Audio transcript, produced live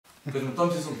그럼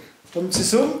땀치숨.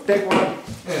 땀치숨, take one.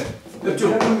 예.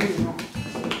 냅죠.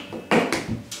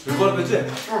 이걸 뺐지?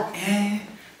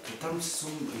 Tam Tshisum,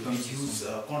 you can use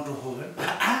contraboven.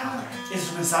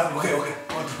 Instrument sound. Okay, okay.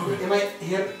 Contraboven. Am I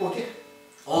here okay?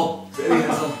 Oh, very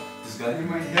handsome. This guy.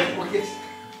 Am I here okay?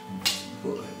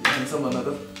 Handsome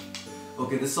another.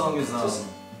 Okay, this song is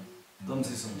Tam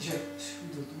Tshisum.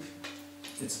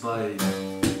 It's by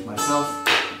myself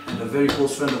and a very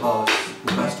close friend of ours who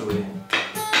passed away.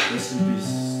 Rest in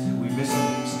peace. We miss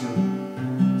him still.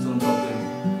 So Contemplate.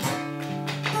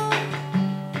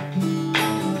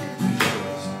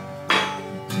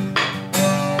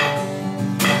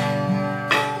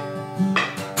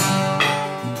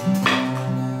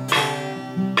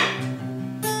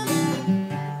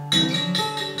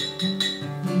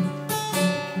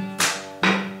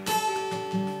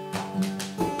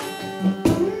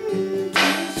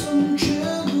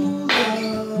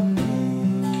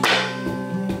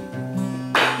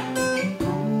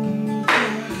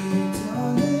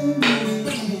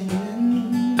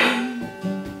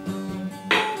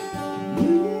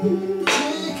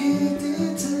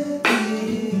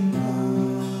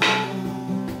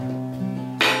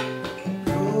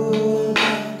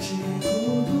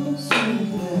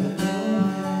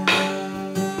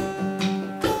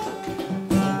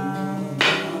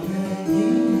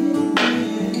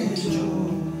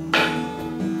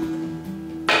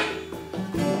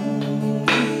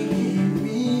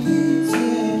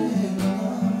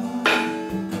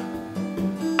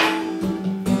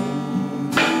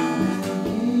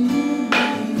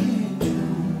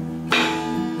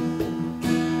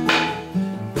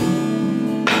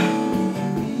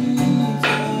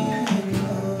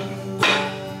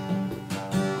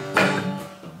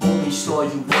 Saw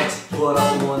you once, but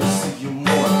I wanna see you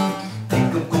more.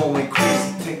 Think I'm going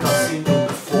crazy, think I've seen you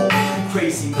before.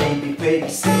 Crazy made me, baby,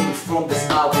 save me from this.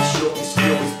 I wish your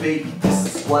experience, baby,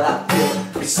 this is what I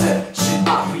feel. Perception,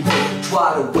 I create,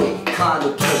 try to wait,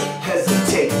 contemplate,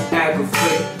 hesitate,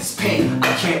 aggravate. This pain,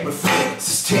 I can't refrain,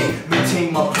 sustain,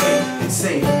 maintain my brain.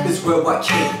 Insane is where I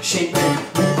came, shaping,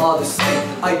 we are the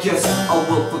same. I guess I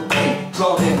will proclaim,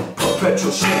 drown in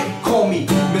perpetual shame. Call me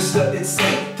Mr.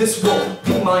 Insane, this won't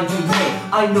be my new name.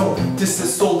 I know this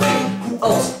is so lame, who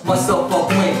else, myself I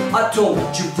blame. I told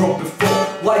you wrong before,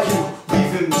 why you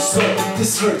leaving me so?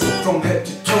 This hurts from head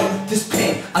to toe, this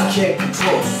pain I can't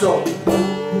control, so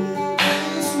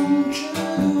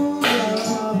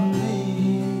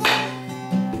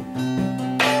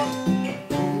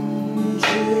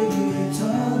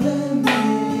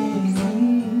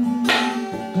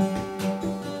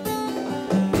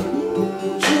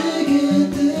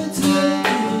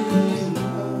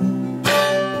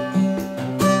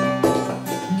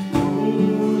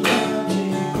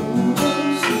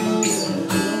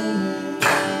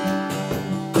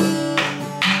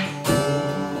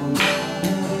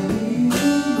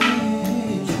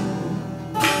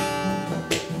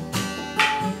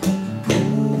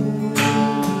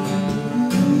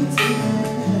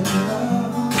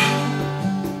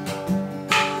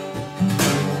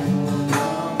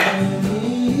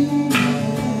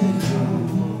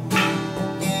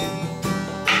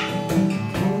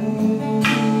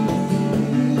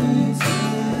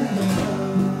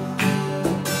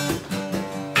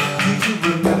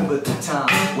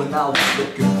when I was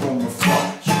looking from afar,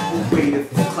 you were waiting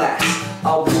for class.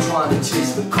 I was trying to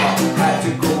chase the car, had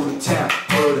to go to town.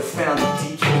 Heard I found a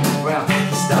D came around.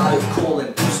 He started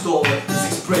calling, stalling. His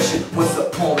expression was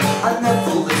appalling. I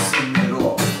never listened at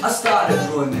all. I started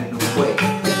running away.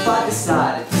 If I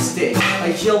decided to stay, a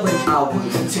yelling I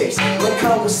wouldn't taste. Like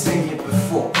I was saying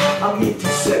before, I mean 2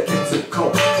 seconds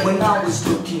ago, when I was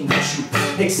looking at you,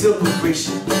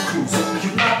 exhilaration, the cruise.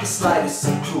 You're not the slightest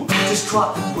clue. Just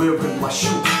try wearing my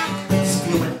shoe. This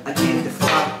feeling I can't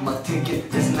define. My thinking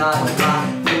is not a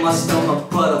lie. In my stomach,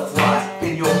 butterflies.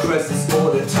 In your presence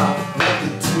all the time.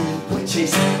 Nothing to me when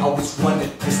chasing. I was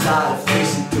running instead of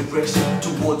facing direction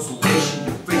towards elation.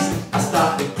 Your face, I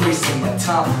stopped embracing my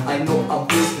time. I know I'm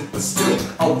wasting, but still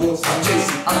I won't stop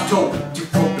chasing. I told you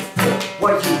from before,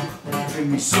 why you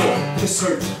leaving me so? This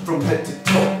hurts from head to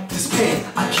toe. This pain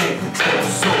I can't control.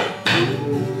 So.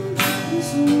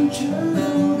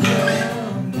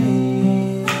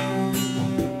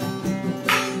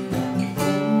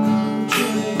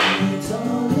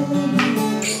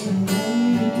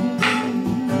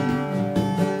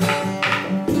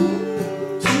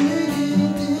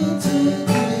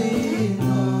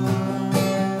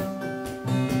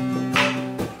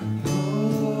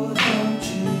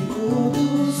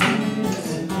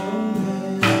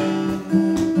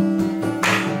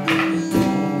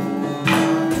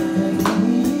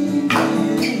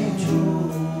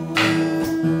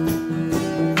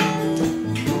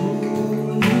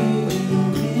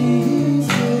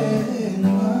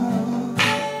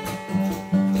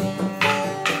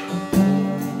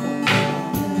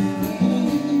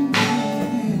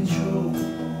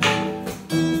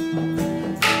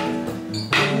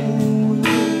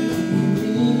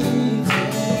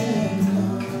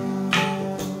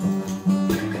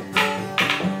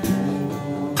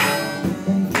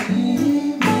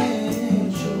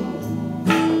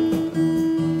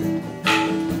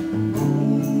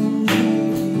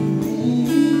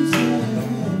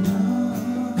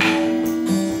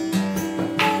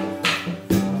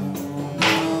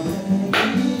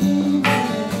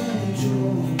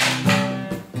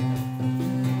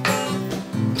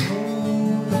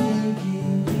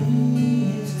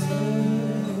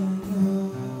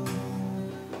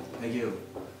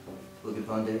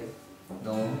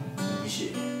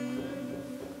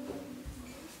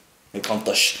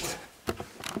 English.